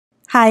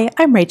Hi,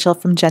 I'm Rachel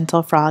from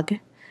Gentle Frog.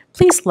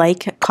 Please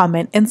like,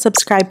 comment, and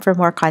subscribe for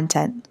more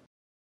content.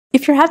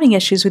 If you're having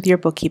issues with your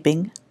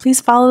bookkeeping,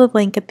 please follow the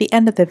link at the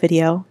end of the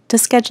video to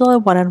schedule a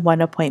one-on-one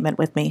appointment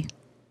with me.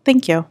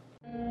 Thank you.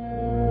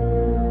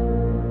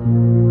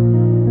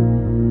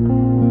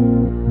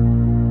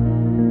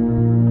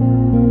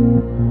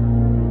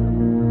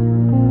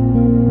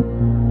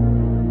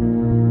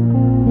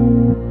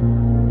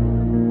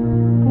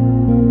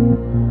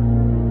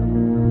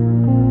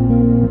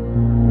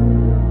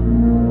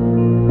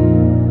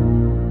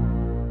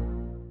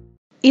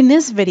 In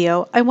this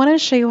video, I want to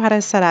show you how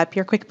to set up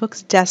your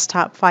QuickBooks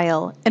Desktop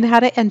file and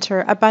how to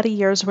enter about a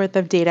year's worth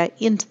of data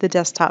into the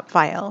desktop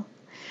file.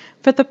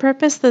 For the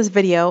purpose of this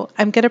video,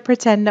 I'm going to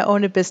pretend to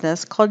own a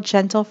business called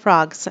Gentle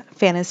Frog's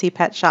Fantasy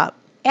Pet Shop.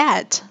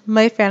 At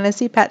my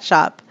fantasy pet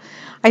shop,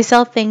 I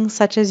sell things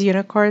such as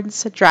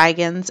unicorns,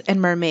 dragons,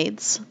 and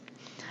mermaids.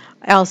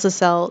 I also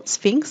sell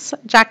Sphinx,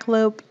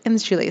 jackalope,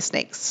 and shoelace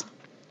snakes.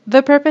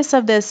 The purpose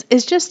of this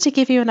is just to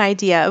give you an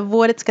idea of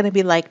what it's going to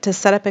be like to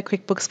set up a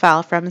QuickBooks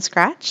file from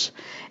scratch.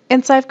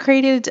 And so I've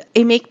created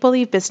a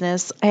make-believe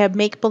business, I have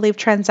make-believe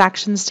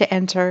transactions to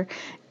enter,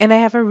 and I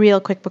have a real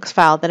QuickBooks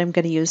file that I'm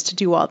going to use to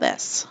do all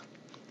this.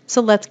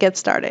 So let's get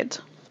started.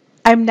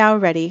 I'm now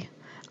ready.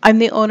 I'm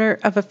the owner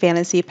of a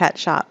fantasy pet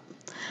shop.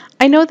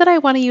 I know that I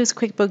want to use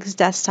QuickBooks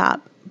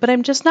Desktop, but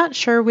I'm just not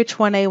sure which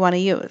one I want to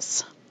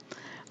use.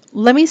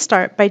 Let me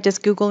start by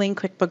just Googling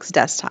QuickBooks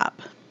Desktop.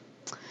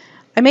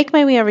 I make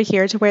my way over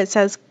here to where it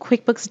says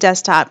QuickBooks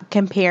Desktop,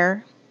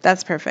 compare.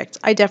 That's perfect.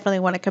 I definitely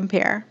want to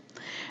compare.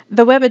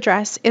 The web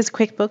address is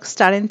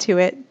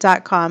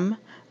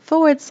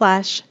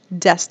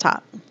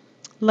quickbooks.intuit.com/desktop.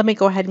 Let me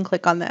go ahead and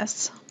click on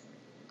this.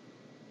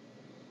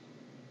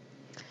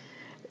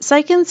 So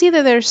I can see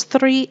that there's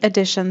 3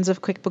 editions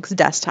of QuickBooks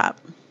Desktop.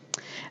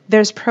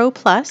 There's Pro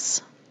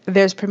Plus,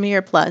 there's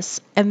Premier Plus,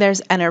 and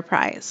there's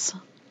Enterprise.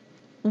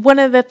 One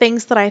of the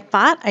things that I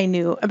thought I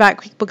knew about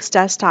QuickBooks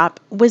Desktop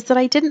was that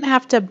I didn't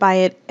have to buy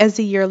it as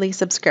a yearly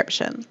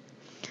subscription.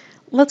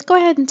 Let's go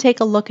ahead and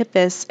take a look at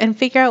this and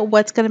figure out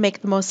what's going to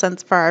make the most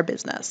sense for our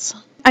business.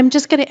 I'm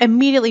just going to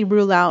immediately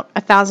rule out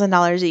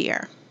 $1,000 a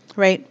year,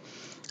 right?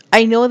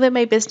 I know that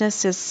my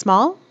business is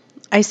small.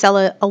 I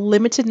sell a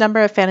limited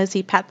number of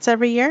fantasy pets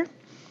every year.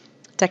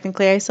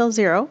 Technically, I sell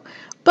 0.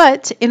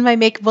 But in my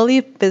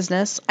make-believe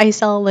business, I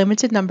sell a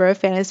limited number of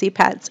fantasy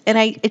pets, and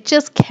I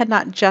just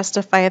cannot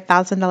justify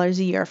 $1,000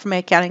 a year for my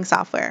accounting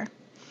software.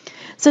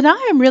 So now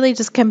I'm really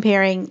just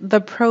comparing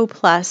the Pro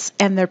Plus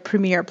and the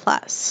Premier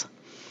Plus.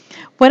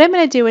 What I'm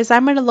going to do is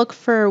I'm going to look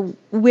for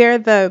where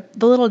the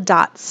little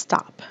dots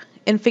stop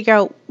and figure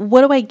out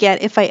what do I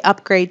get if I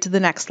upgrade to the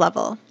next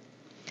level.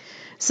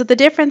 So the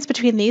difference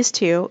between these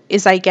two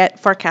is I get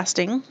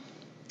forecasting.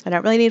 I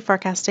don't really need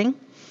forecasting.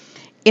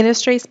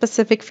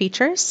 Industry-specific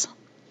features.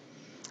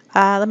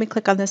 Let me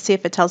click on this, see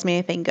if it tells me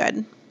anything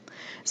good.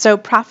 So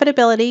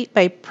profitability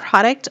by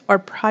product or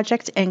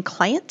project and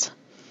client.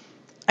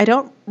 I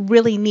don't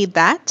really need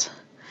that.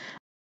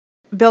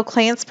 Bill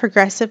clients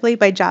progressively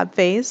by job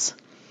phase.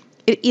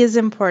 It is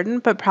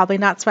important, but probably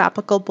not so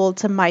applicable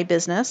to my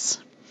business.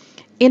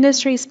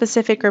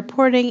 Industry-specific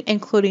reporting,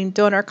 including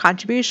donor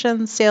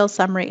contributions, sales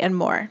summary, and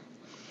more.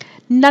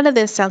 None of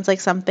this sounds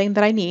like something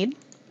that I need.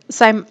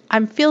 So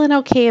I'm feeling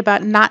okay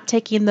about not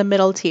taking the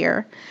middle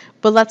tier,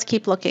 but let's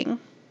keep looking.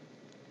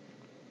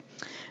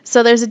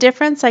 So there's a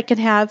difference. I can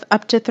have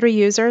up to 3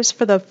 users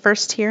for the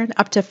first tier and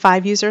up to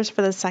 5 users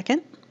for the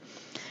second.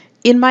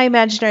 In my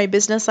imaginary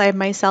business, I have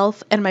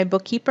myself and my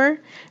bookkeeper,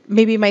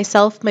 maybe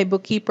myself, my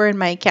bookkeeper, and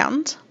my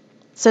accountant.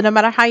 So no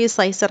matter how you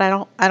slice it,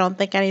 I don't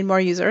think I need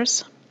more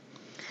users.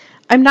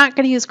 I'm not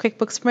going to use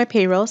QuickBooks for my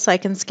payroll, so I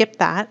can skip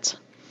that.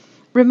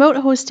 Remote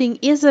hosting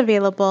is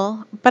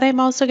available, but I'm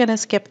also going to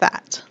skip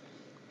that.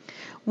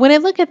 When I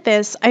look at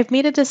this, I've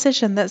made a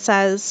decision that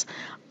says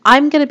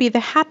I'm going to be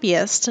the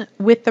happiest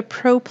with the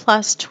Pro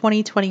Plus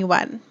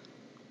 2021.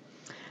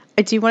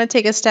 I do want to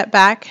take a step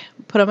back,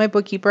 put on my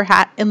bookkeeper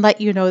hat, and let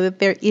you know that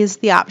there is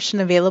the option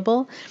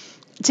available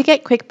to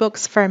get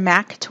QuickBooks for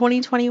Mac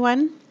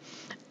 2021.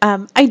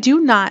 I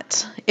do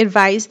not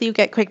advise that you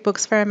get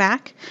QuickBooks for a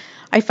Mac.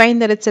 I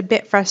find that it's a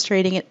bit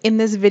frustrating. In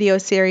this video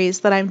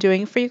series that I'm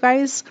doing for you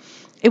guys,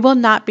 it will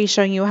not be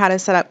showing you how to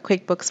set up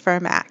QuickBooks for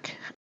a Mac.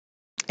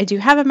 I do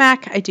have a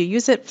Mac. I do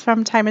use it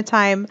from time to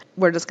time.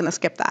 We're just going to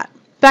skip that.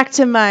 Back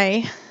to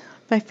my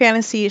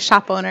fantasy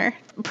shop owner.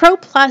 Pro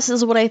Plus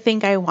is what I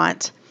think I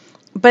want,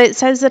 but it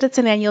says that it's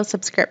an annual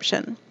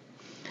subscription.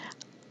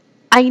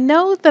 I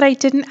know that I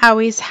didn't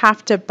always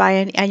have to buy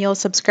an annual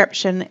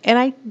subscription, and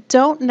I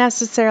don't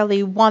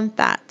necessarily want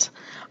that.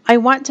 I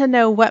want to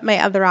know what my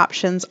other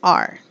options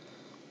are.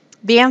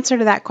 The answer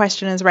to that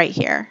question is right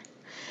here.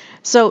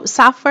 So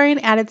software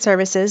and added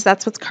services,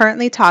 that's what's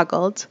currently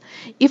toggled.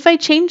 If I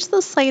change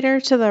the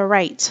slider to the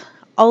right,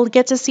 I'll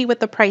get to see what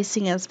the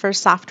pricing is for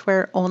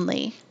software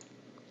only.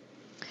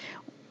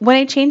 When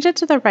I change it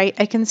to the right,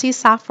 I can see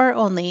software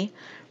only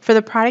for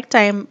the product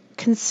I'm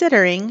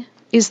considering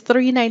is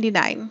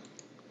 $3.99.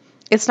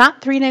 It's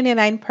not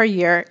 $3.99 per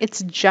year,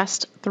 it's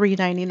just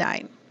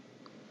 $3.99.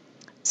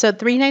 So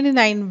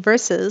 $3.99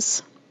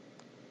 versus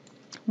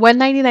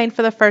 $1.99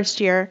 for the first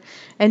year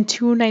and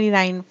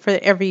 $2.99 for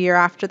every year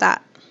after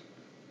that.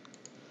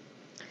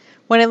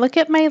 When I look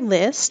at my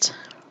list,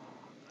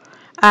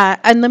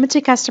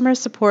 unlimited customer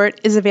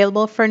support is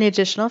available for an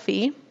additional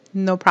fee,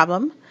 no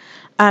problem.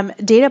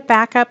 Data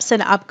backups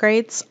and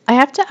upgrades, I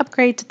have to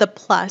upgrade to the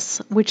Plus,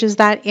 which is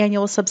that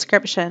annual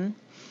subscription.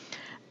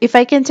 If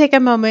I can take a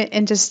moment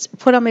and just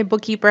put on my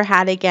bookkeeper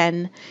hat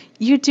again,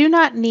 you do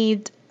not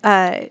need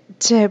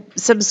to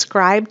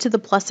subscribe to the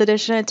Plus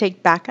edition and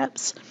take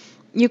backups.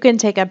 You can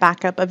take a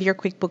backup of your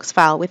QuickBooks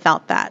file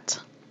without that.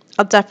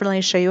 I'll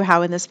definitely show you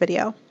how in this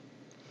video.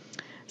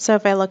 So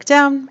if I look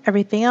down,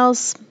 everything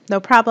else, no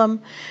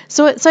problem.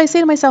 So I say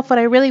to myself, what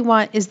I really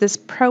want is this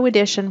Pro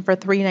Edition for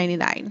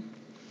 $3.99.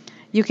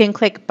 You can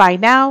click Buy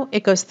Now.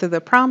 It goes through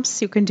the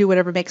prompts. You can do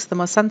whatever makes the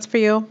most sense for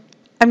you.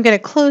 I'm going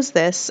to close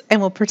this and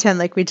we'll pretend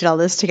like we did all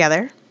this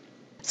together.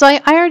 So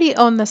I already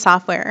own the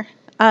software.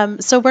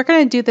 So we're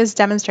going to do this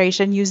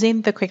demonstration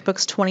using the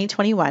QuickBooks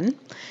 2021.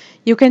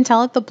 You can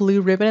tell at the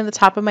blue ribbon at the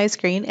top of my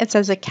screen, it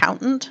says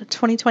Accountant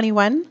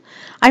 2021.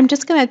 I'm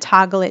just going to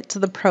toggle it to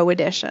the Pro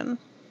Edition.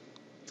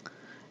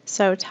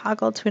 So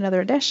toggle to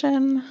another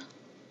edition,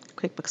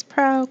 QuickBooks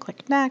Pro,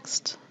 click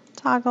Next,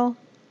 toggle.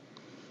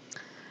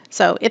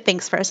 So it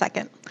thinks for a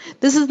second.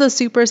 This is the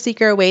super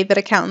secret way that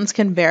accountants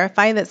can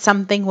verify that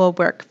something will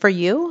work for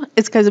you.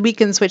 It's because we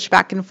can switch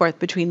back and forth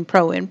between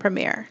Pro and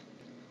Premier.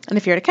 And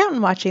if you're an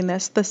accountant watching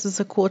this, this is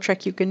a cool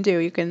trick you can do.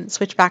 You can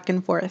switch back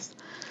and forth.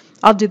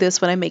 I'll do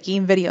this when I'm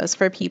making videos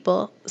for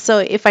people. So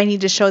if I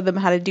need to show them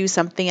how to do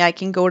something, I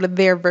can go to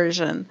their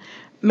version,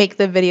 make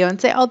the video and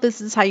say, oh,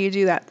 this is how you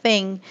do that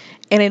thing.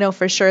 And I know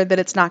for sure that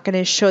it's not going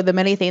to show them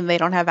anything they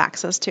don't have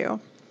access to.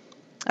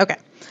 Okay,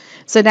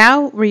 so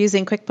now we're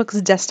using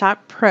QuickBooks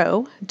Desktop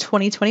Pro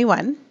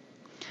 2021.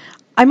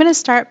 I'm going to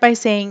start by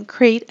saying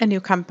create a new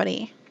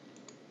company.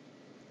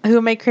 Who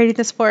am I creating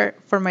this for?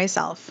 For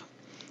myself.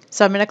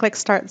 So I'm going to click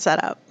Start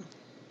Setup.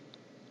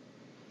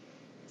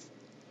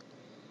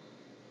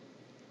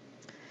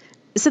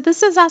 So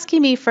this is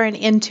asking me for an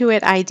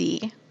Intuit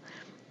ID.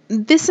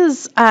 This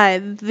is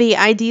the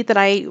ID that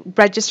I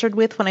registered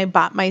with when I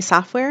bought my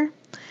software.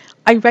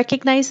 I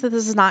recognize that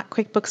this is not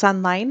QuickBooks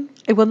Online.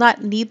 I will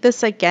not need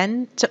this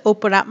again to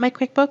open up my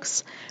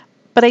QuickBooks,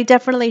 but I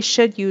definitely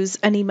should use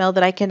an email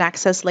that I can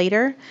access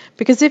later,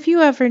 because if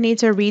you ever need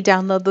to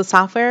re-download the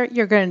software,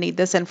 you're going to need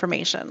this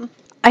information.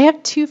 I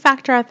have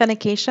two-factor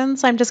authentication,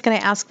 so I'm just going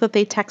to ask that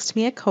they text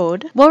me a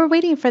code. While we're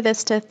waiting for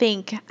this to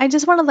think, I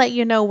just want to let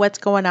you know what's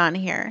going on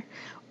here.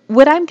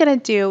 What I'm going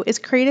to do is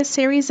create a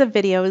series of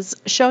videos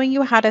showing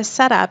you how to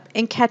set up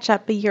and catch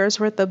up a year's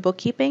worth of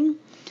bookkeeping.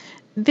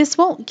 This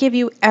won't give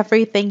you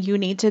everything you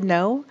need to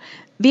know.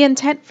 The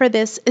intent for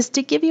this is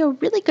to give you a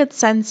really good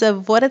sense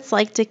of what it's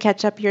like to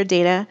catch up your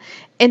data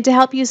and to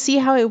help you see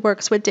how it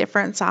works with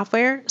different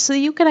software so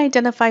you can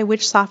identify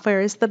which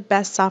software is the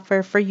best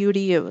software for you to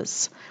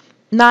use.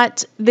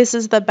 Not this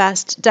is the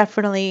best,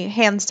 definitely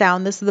hands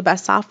down, this is the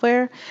best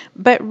software,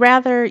 but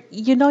rather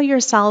you know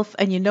yourself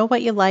and you know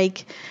what you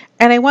like,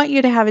 and I want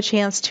you to have a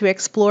chance to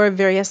explore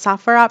various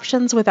software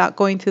options without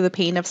going through the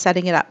pain of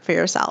setting it up for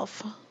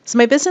yourself. So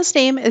my business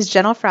name is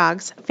Gentle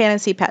Frog's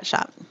Fantasy Pet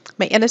Shop.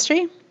 My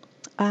industry?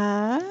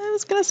 I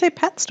was going to say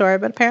pet store,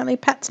 but apparently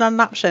pet's not an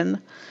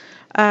option.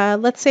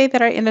 Let's say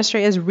that our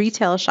industry is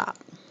retail shop.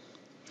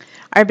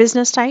 Our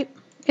business type?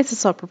 It's a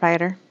sole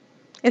proprietor.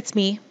 It's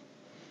me.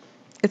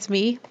 It's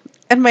me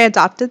and my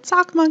adopted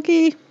sock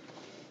monkey.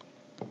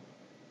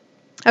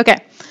 Okay,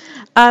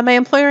 my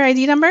employer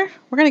ID number,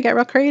 we're going to get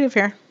real creative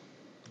here.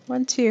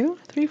 1, 2,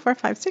 3, 4,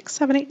 5, 6,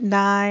 7, 8,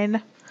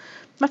 9.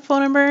 My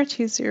phone number,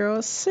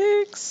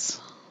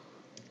 206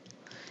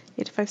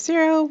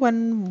 850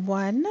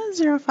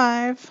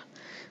 1105.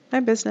 My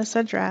business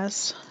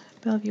address,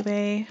 Bellevue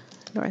Way,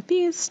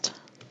 Northeast.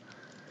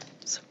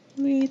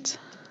 Sweet.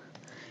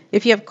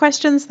 If you have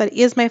questions, that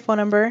is my phone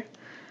number.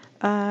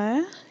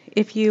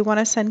 If you want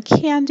to send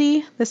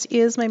candy, this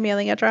is my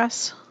mailing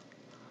address.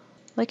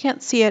 Well, I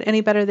can't see it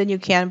any better than you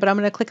can, but I'm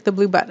going to click the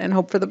blue button and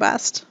hope for the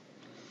best.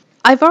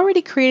 I've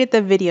already created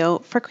the video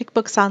for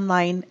QuickBooks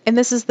Online, and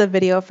this is the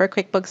video for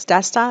QuickBooks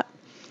Desktop.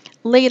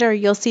 Later,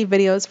 you'll see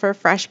videos for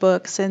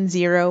FreshBooks and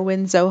Xero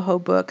and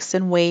Zoho Books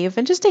and Wave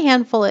and just a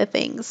handful of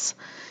things.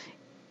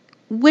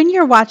 When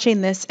you're watching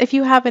this, if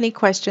you have any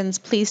questions,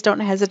 please don't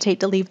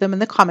hesitate to leave them in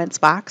the comments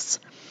box.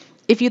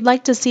 If you'd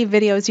like to see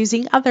videos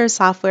using other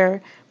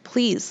software,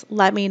 please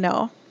let me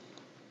know.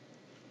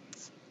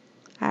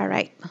 All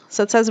right,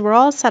 so it says we're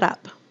all set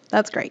up.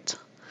 That's great.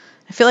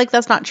 I feel like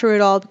that's not true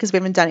at all because we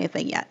haven't done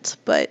anything yet,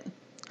 but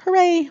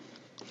hooray.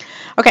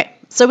 Okay,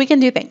 so we can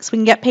do things. We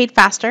can get paid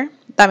faster.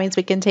 That means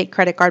we can take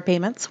credit card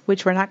payments,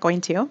 which we're not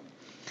going to.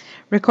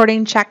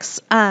 Recording checks,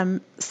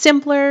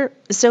 simpler,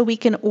 so we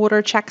can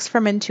order checks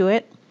from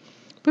Intuit.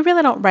 We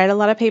really don't write a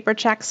lot of paper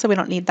checks, so we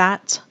don't need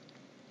that.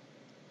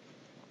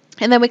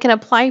 And then we can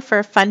apply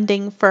for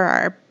funding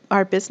for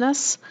our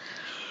business.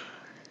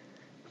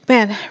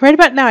 Man, right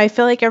about now, I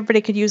feel like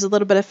everybody could use a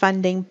little bit of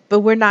funding,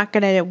 but we're not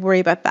going to worry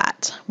about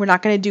that. We're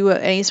not going to do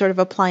any sort of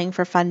applying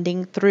for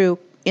funding through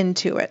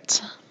Intuit.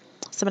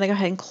 So I'm going to go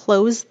ahead and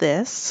close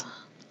this.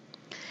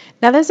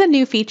 Now there's a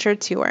new feature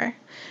to her.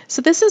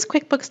 So this is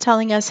QuickBooks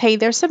telling us, hey,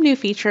 there's some new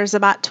features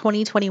about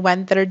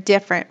 2021 that are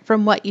different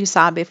from what you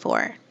saw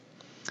before.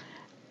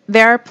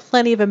 There are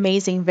plenty of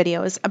amazing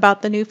videos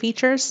about the new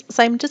features,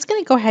 so I'm just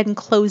going to go ahead and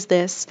close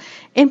this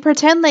and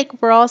pretend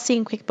like we're all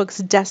seeing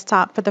QuickBooks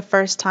Desktop for the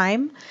first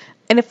time.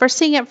 And if we're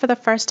seeing it for the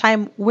first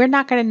time, we're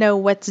not going to know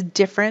what's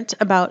different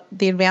about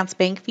the advanced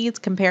bank feeds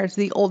compared to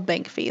the old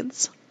bank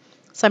feeds.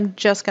 So I'm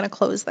just going to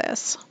close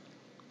this.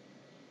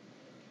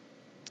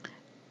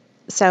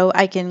 So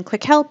I can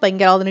click help, I can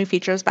get all the new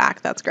features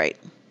back. That's great.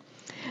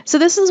 So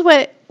this is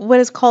what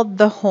is called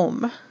the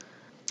home.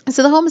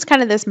 So the home is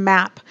kind of this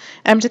map.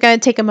 I'm just going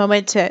to take a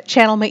moment to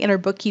channel my inner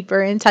bookkeeper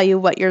and tell you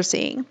what you're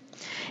seeing.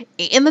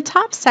 In the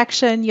top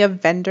section, you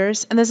have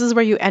vendors, and this is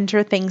where you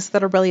enter things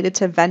that are related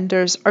to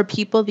vendors or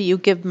people that you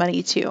give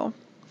money to.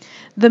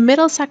 The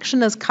middle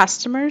section is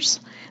customers.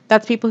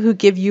 That's people who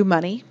give you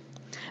money.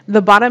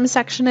 The bottom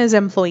section is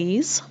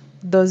employees.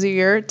 Those are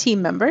your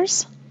team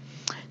members.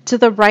 To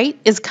the right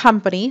is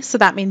company, so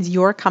that means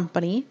your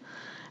company.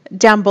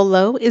 Down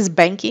below is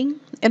banking,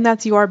 and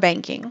that's your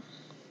banking.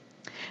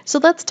 So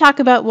let's talk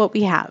about what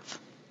we have.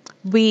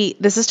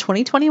 This is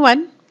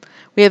 2021.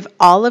 We have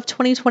all of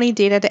 2020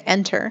 data to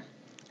enter,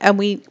 and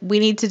we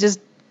need to just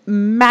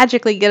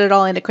magically get it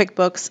all into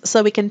QuickBooks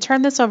so we can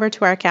turn this over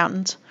to our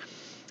accountant.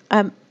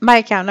 My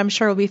accountant, I'm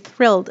sure, will be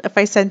thrilled if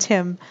I send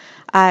him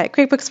a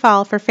QuickBooks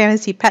file for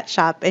Fantasy Pet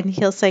Shop, and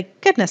he'll say,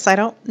 goodness, I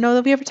don't know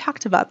that we ever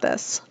talked about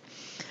this.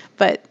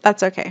 But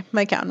that's okay.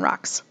 My accountant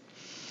rocks.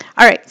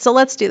 All right, so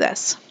let's do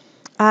this.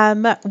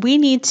 We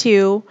need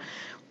to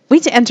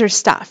enter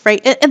stuff,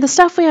 right? And the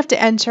stuff we have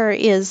to enter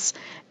is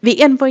the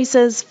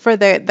invoices for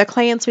the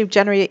clients we've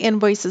generated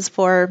invoices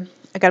for.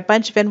 I got a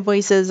bunch of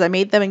invoices. I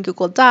made them in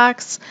Google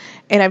Docs,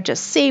 and I've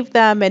just saved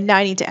them, and now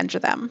I need to enter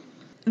them.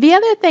 The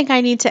other thing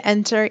I need to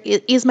enter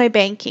is my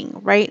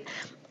banking, right?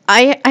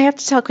 I have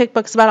to tell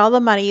QuickBooks about all the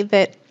money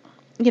that,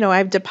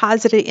 I've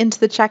deposited into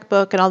the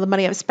checkbook and all the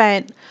money I've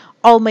spent,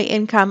 all my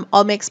income,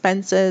 all my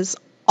expenses,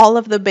 all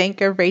of the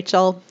bank of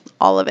Rachel,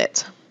 all of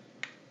it.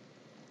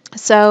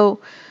 So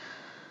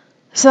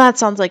that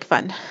sounds like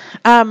fun.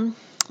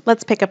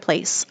 Let's pick a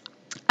place.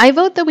 I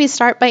vote that we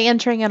start by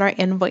entering in our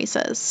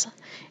invoices.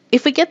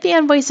 If we get the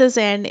invoices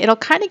in, it'll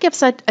kind of give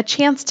us a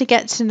chance to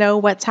get to know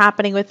what's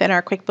happening within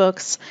our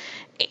QuickBooks,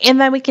 and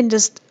then we can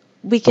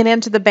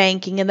enter the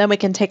banking, and then we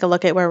can take a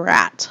look at where we're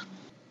at.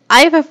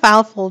 I have a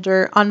file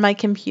folder on my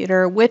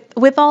computer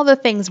with all the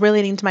things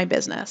relating to my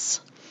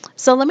business.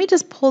 So let me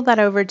just pull that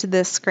over to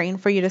this screen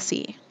for you to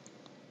see.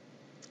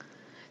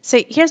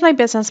 So here's my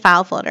business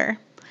file folder.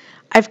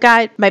 I've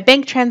got my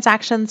bank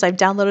transactions. I've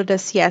downloaded a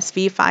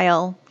CSV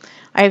file.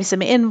 I have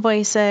some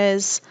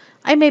invoices.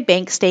 I made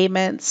bank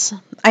statements.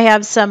 I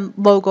have some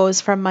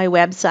logos from my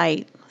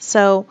website.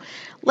 So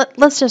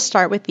let's just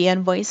start with the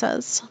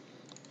invoices.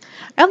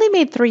 I only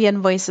made 3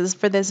 invoices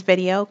for this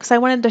video because I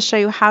wanted to show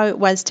you how it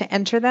was to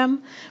enter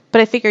them,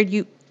 but I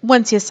figured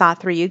once you saw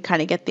 3, you'd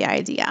kind of get the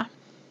idea.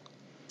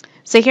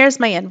 So here's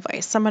my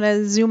invoice. I'm going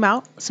to zoom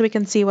out so we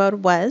can see what it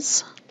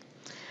was.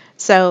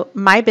 So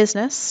my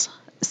business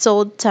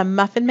sold to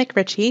Muffin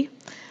McRitchie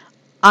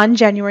on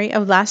January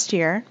of last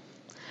year.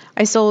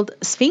 I sold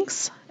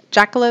Sphinx,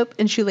 Jackalope,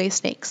 and Shoelace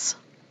Snakes.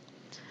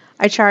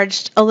 I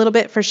charged a little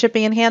bit for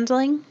shipping and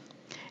handling,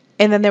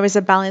 and then there was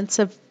a balance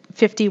of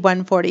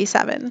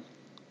 $51.47.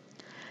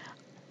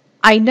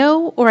 I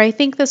know, or I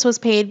think this was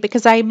paid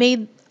because I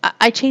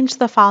changed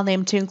the file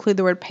name to include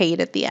the word paid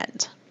at the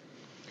end.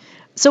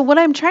 So what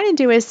I'm trying to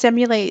do is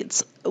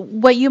simulate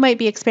what you might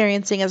be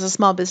experiencing as a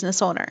small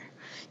business owner.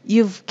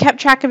 You've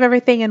kept track of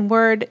everything in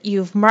Word,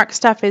 you've marked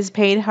stuff as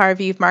paid,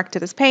 however you've marked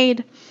it as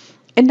paid,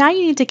 and now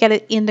you need to get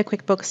it into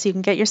QuickBooks so you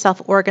can get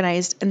yourself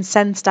organized and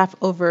send stuff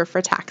over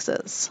for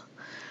taxes.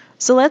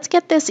 So let's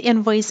get this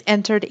invoice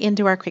entered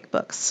into our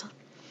QuickBooks.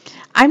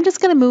 I'm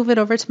just going to move it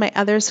over to my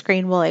other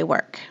screen while I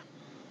work.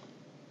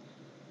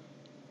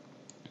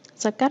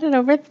 So I've got it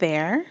over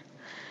there.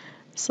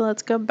 So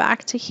let's go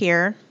back to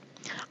here.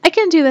 I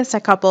can do this a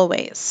couple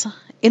ways.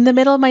 In the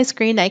middle of my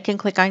screen, I can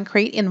click on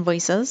Create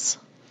Invoices,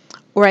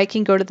 or I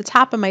can go to the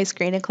top of my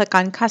screen and click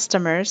on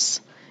Customers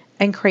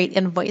and Create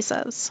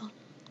Invoices.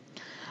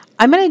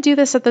 I'm going to do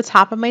this at the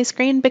top of my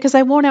screen because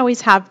I won't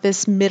always have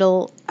this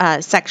middle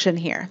section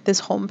here, this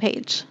home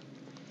page.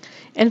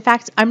 In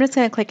fact, I'm just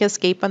going to click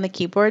Escape on the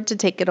keyboard to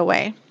take it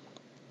away.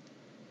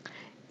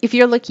 If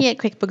you're looking at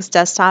QuickBooks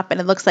Desktop and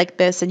it looks like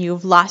this and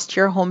you've lost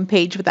your home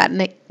page with that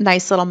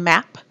nice little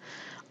map,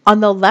 on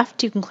the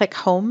left you can click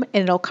Home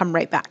and it'll come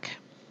right back.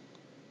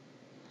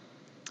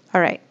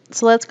 All right,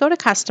 so let's go to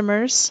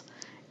Customers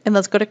and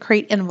let's go to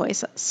Create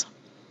Invoices.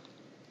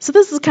 So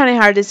this is kind of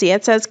hard to see.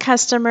 It says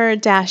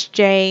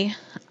Customer-J.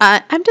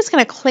 I'm just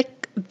going to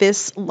click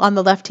this on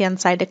the left-hand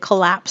side to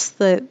collapse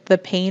the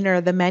pane or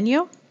the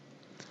menu.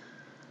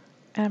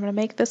 And I'm going to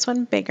make this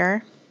one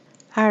bigger.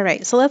 All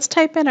right, so let's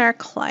type in our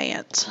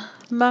client,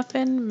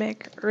 Muffin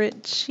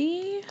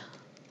McRitchie.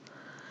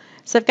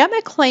 So I've got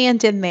my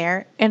client in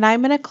there, and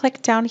I'm going to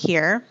click down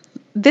here.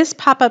 This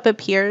pop-up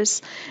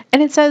appears,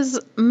 and it says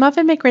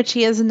Muffin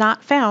McRitchie is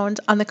not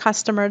found on the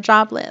customer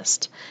job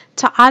list.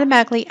 To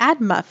automatically add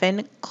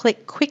Muffin,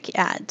 click Quick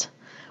Add.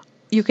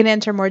 You can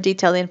enter more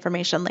detailed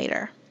information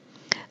later.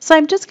 So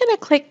I'm just going to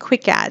click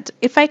Quick Add.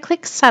 If I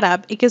click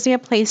Setup, it gives me a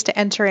place to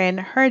enter in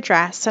her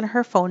address and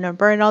her phone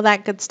number and all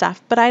that good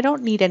stuff, but I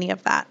don't need any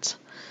of that.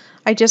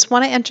 I just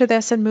want to enter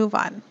this and move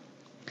on.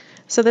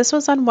 So this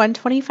was on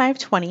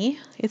 125.20.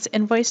 It's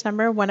invoice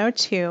number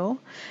 102.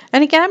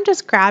 And again, I'm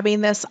just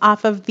grabbing this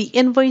off of the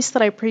invoice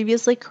that I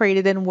previously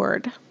created in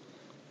Word,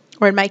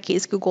 or in my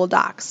case, Google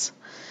Docs.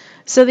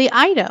 So the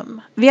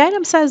item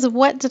says,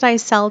 what did I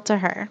sell to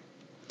her?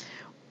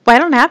 Well, I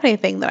don't have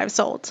anything that I've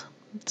sold.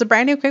 It's a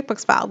brand new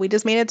QuickBooks file. We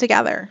just made it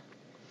together.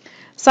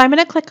 So I'm going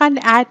to click on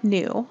Add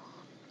New.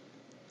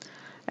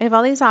 I have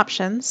all these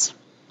options.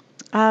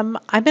 I'm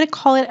going to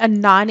call it a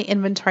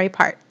non-inventory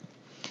part.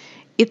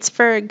 It's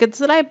for goods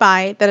that I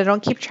buy that I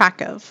don't keep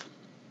track of.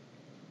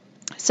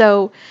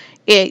 So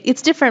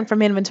it's different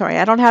from inventory.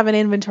 I don't have an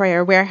inventory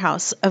or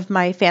warehouse of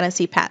my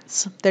fantasy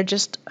pets. They're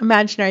just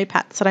imaginary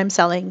pets that I'm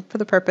selling for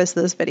the purpose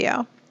of this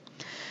video.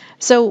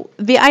 So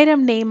the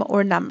item name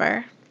or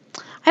number.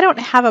 I don't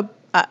have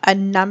a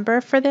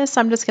number for this.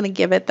 I'm just going to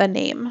give it the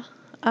name.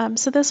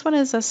 So this one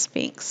is a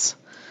Sphinx.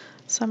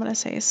 So I'm going to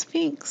say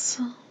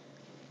Sphinx.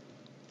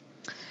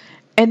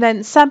 And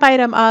then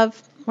sub-item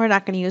of, we're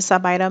not going to use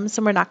sub-items,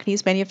 and we're not going to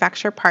use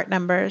manufacturer part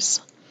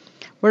numbers.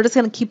 We're just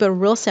going to keep it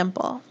real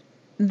simple.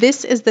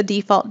 This is the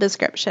default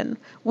description.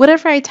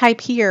 Whatever I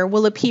type here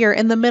will appear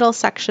in the middle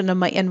section of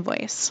my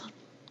invoice.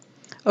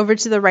 Over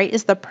to the right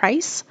is the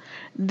price.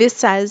 This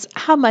says,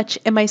 how much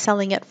am I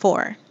selling it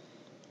for?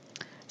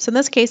 So in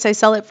this case, I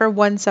sell it for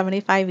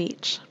 $175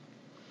 each.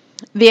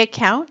 The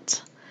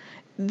account.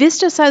 This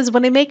just says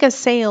when I make a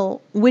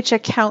sale, which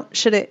account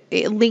should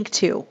it link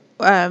to?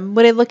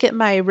 When I look at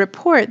my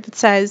report that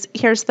says,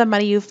 here's the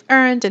money you've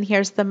earned and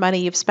here's the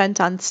money you've spent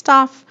on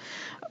stuff,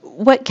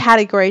 what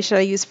category should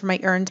I use for my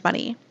earned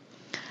money?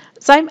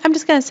 So I'm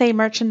just going to say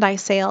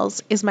merchandise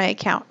sales is my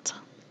account.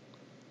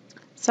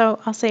 So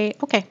I'll say,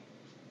 okay.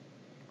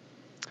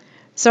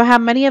 So how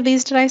many of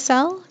these did I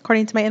sell?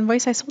 According to my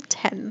invoice, I sold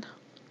 10.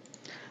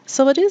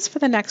 So it is for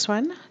the next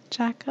one,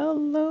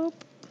 jackalope.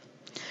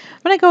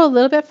 I'm going to go a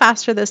little bit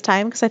faster this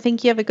time because I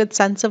think you have a good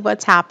sense of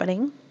what's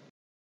happening.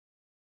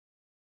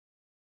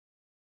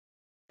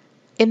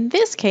 In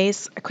this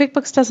case,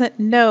 QuickBooks doesn't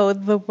know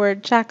the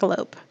word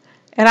jackalope,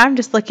 and I'm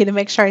just looking to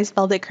make sure I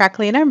spelled it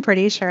correctly, and I'm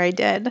pretty sure I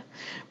did.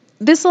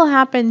 This will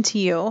happen to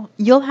you.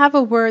 You'll have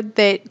a word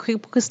that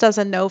QuickBooks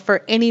doesn't know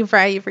for any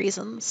variety of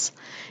reasons.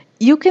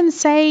 You can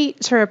say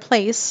to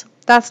replace,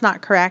 that's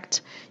not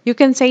correct. You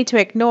can say to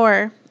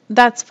ignore,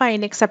 that's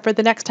fine, except for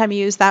the next time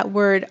you use that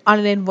word on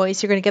an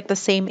invoice, you're going to get the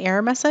same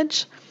error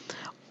message.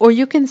 Or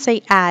you can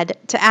say add,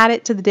 to add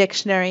it to the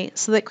dictionary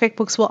so that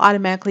QuickBooks will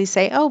automatically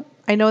say, oh,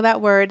 I know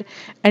that word,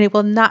 and it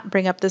will not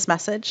bring up this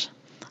message.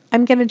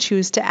 I'm going to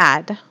choose to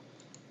add.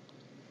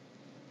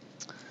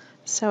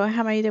 So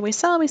how many did we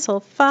sell? We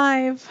sold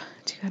 5,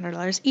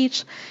 $200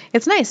 each.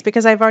 It's nice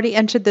because I've already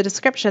entered the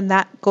description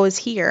that goes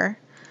here,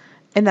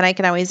 and then I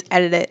can always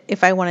edit it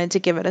if I wanted to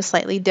give it a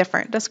slightly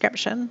different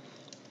description.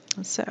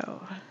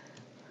 So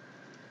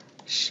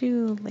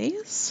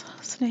shoelace,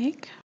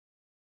 snake.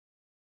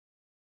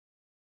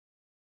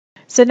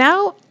 So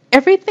now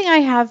everything I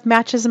have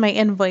matches my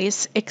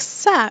invoice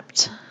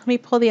except, let me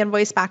pull the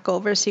invoice back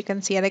over so you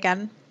can see it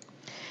again.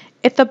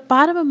 At the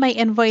bottom of my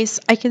invoice,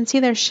 I can see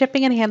there's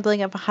shipping and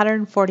handling of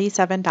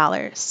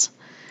 $147.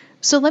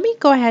 So let me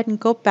go ahead and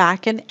go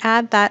back and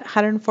add that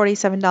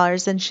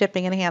 $147 in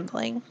shipping and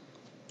handling.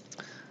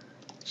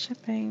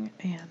 Shipping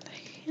and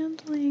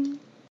handling.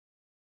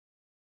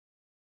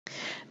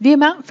 The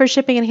amount for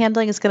shipping and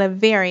handling is going to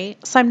vary,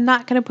 so I'm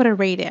not going to put a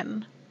rate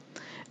in.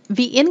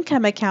 The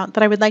income account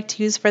that I would like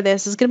to use for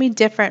this is going to be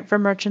different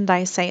from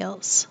merchandise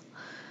sales.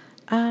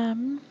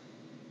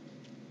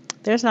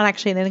 There's not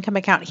actually an income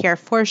account here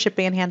for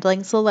shipping and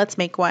handling, so let's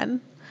make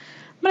one.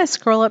 I'm going to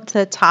scroll up to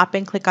the top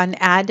and click on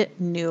Add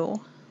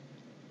New.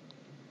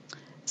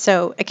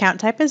 So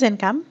account type is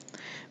income.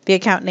 The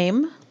account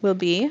name will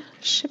be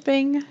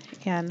shipping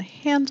and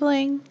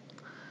handling.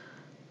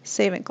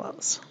 Save and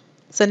close.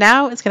 So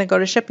now it's going to go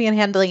to shipping and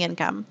handling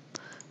income.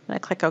 I'm going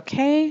to click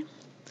OK.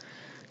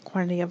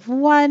 Quantity of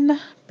 1.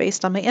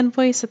 Based on my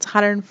invoice, it's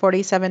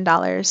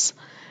 $147.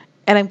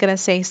 And I'm going to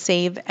say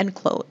save and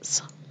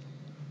close.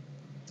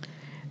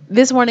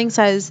 This warning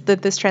says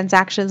that this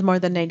transaction is more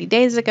than 90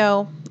 days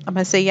ago. I'm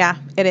going to say, yeah,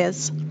 it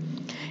is.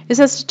 It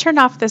says to turn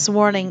off this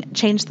warning,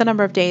 change the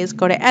number of days,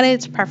 go to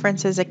Edit,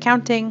 Preferences,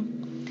 Accounting.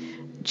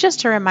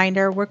 Just a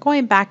reminder, we're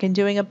going back and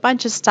doing a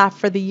bunch of stuff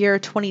for the year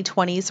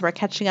 2020, so we're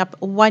catching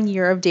up 1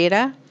 year of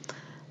data.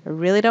 I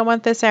really don't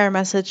want this error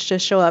message to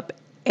show up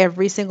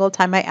every single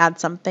time I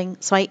add something,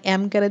 so I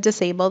am going to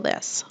disable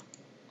this.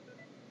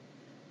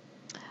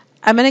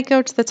 I'm going to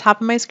go to the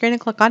top of my screen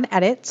and click on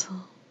Edit.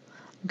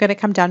 I'm going to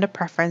come down to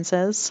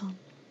Preferences.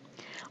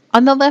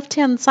 On the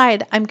left-hand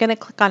side, I'm going to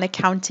click on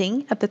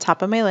Accounting at the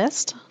top of my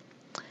list.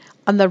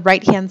 On the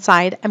right-hand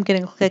side, I'm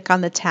going to click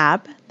on the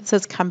tab that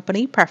says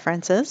Company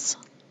Preferences.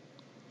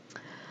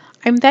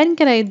 I'm then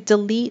going to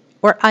delete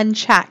or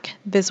uncheck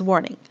this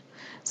warning.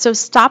 So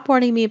stop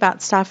warning me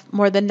about stuff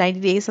more than 90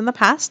 days in the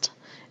past,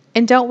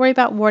 and don't worry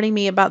about warning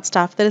me about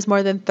stuff that is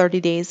more than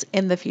 30 days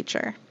in the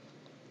future.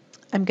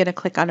 I'm going to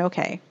click on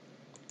OK.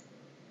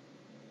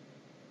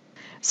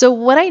 So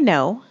what I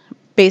know,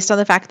 based on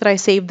the fact that I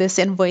saved this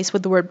invoice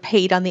with the word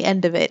paid on the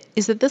end of it,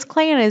 is that this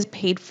client is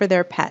paid for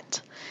their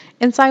pet.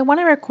 And so I want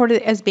to record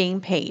it as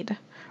being paid.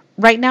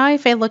 Right now,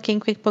 if I look in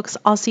QuickBooks,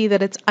 I'll see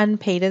that it's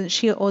unpaid and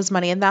she owes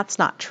money, and that's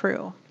not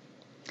true.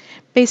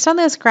 Based on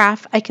this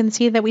graph, I can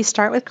see that we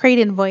start with Create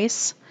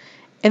Invoice,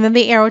 and then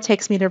the arrow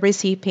takes me to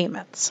Receive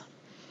Payments.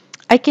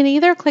 I can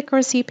either click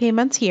Receive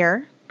Payments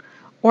here,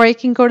 or I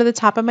can go to the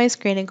top of my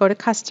screen and go to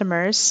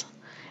Customers,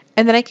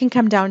 and then I can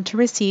come down to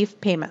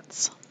Receive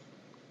Payments.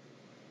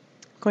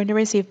 I'm going to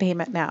receive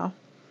payment now.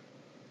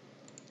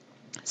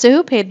 So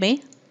who paid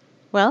me?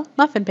 Well,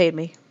 Muffin paid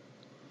me.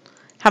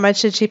 How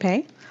much did she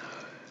pay?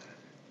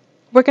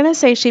 We're going to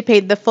say she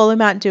paid the full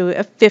amount due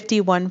of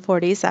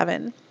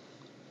 $51.47.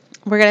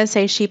 We're going to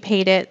say she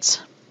paid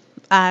it,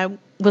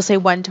 we'll say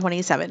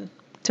 $127.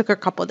 Took her a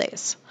couple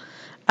days.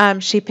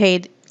 She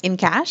paid in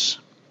cash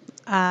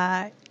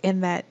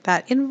in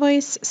that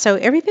invoice. So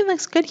everything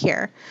looks good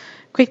here.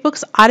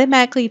 QuickBooks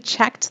automatically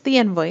checked the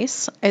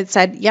invoice. It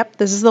said, yep,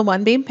 this is the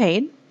one being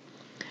paid.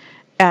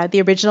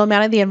 The original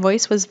amount of the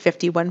invoice was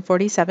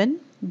 $51.47.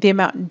 The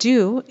amount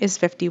due is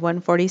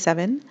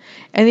 $51.47.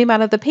 And the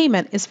amount of the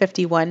payment is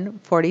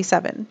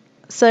 $51.47.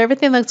 So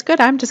everything looks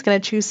good. I'm just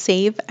going to choose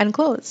Save and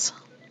Close.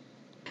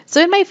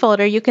 So in my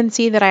folder, you can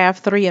see that I have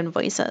 3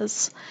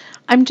 invoices.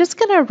 I'm just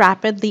going to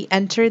rapidly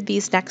enter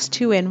these next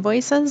 2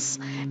 invoices,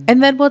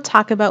 and then we'll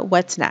talk about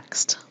what's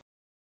next.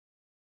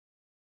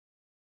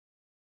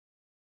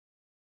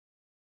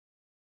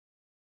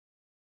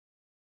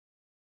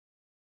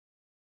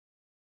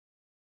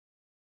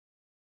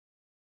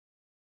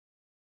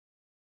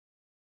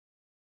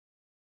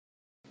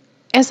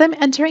 As I'm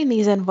entering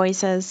these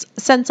invoices,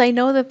 since I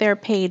know that they're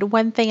paid,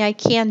 one thing I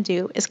can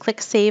do is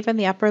click Save in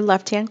the upper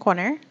left-hand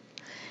corner,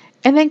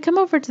 and then come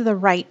over to the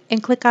right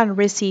and click on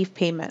Receive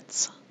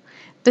Payments.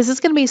 This is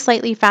going to be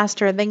slightly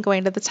faster than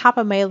going to the top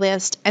of my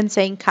list and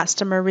saying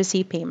Customer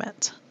Receive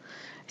Payment.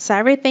 So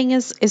everything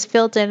is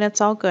filled in,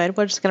 it's all good.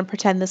 We're just going to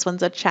pretend this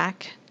one's a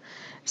check.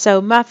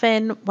 So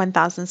Muffin,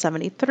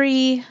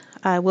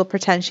 $1,073. We'll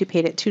pretend she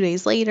paid it 2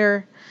 days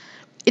later.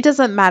 It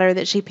doesn't matter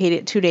that she paid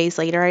it 2 days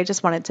later. I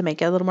just wanted to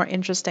make it a little more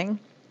interesting.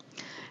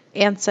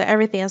 And so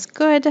everything is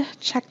good.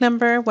 Check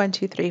number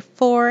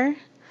 1234,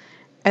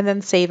 and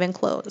then Save and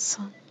Close.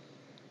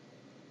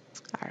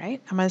 All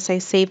right, I'm going to say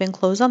Save and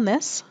Close on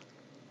this.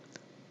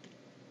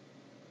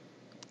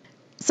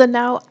 So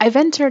now I've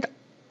entered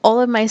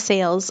all of my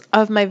sales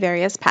of my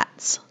various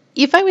pets.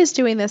 If I was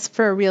doing this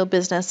for a real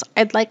business,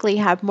 I'd likely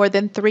have more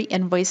than 3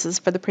 invoices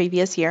for the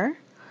previous year.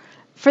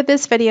 For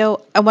this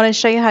video, I want to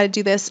show you how to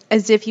do this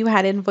as if you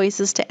had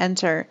invoices to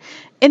enter,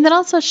 and then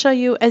also show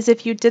you as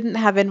if you didn't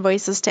have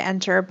invoices to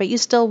enter, but you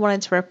still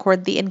wanted to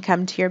record the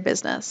income to your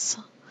business.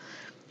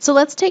 So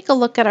let's take a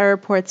look at our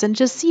reports and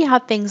just see how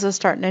things are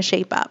starting to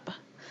shape up.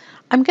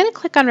 I'm going to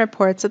click on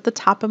Reports at the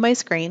top of my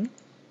screen.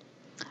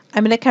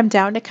 I'm going to come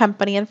down to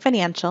Company and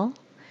Financial,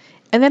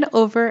 and then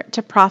over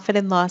to Profit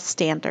and Loss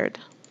Standard.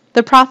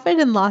 The Profit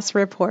and Loss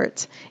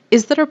report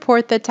is the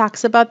report that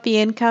talks about the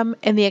income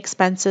and the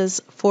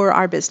expenses for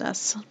our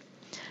business.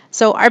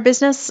 So our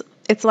business,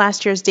 it's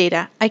last year's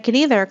data. I can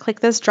either click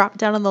this drop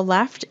down on the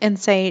left and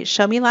say,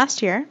 show me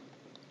last year,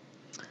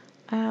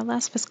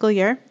 last fiscal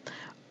year,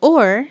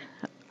 or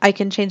I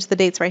can change the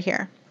dates right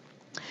here.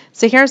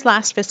 So here's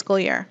last fiscal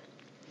year.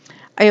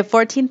 I have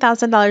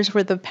 $14,000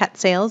 worth of pet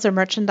sales or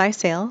merchandise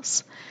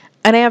sales,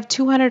 and I have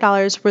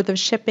 $200 worth of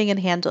shipping and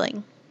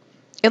handling.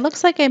 It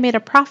looks like I made a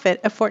profit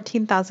of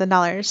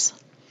 $14,000.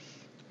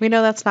 We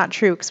know that's not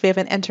true because we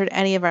haven't entered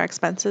any of our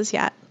expenses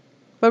yet.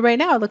 But right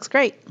now it looks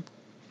great.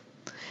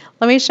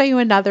 Let me show you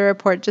another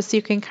report just so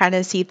you can kind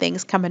of see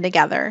things coming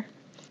together.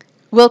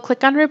 We'll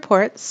click on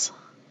Reports.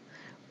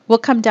 We'll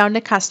come down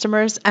to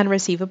Customers and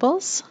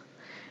Receivables.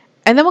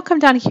 And then we'll come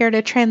down here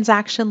to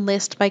Transaction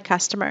List by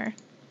Customer.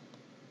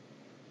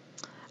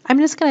 I'm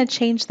just going to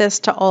change this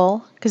to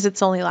All because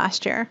it's only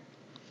last year.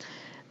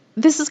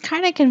 This is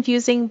kind of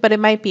confusing, but it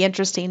might be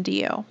interesting to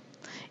you.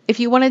 If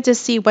you wanted to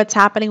see what's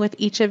happening with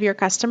each of your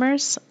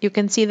customers, you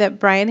can see that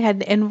Brian had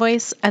an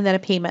invoice and then a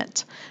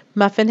payment.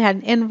 Muffin had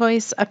an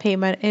invoice, a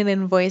payment, an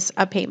invoice,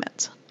 a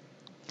payment.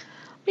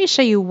 Let me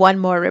show you one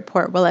more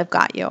report while I've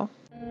got you.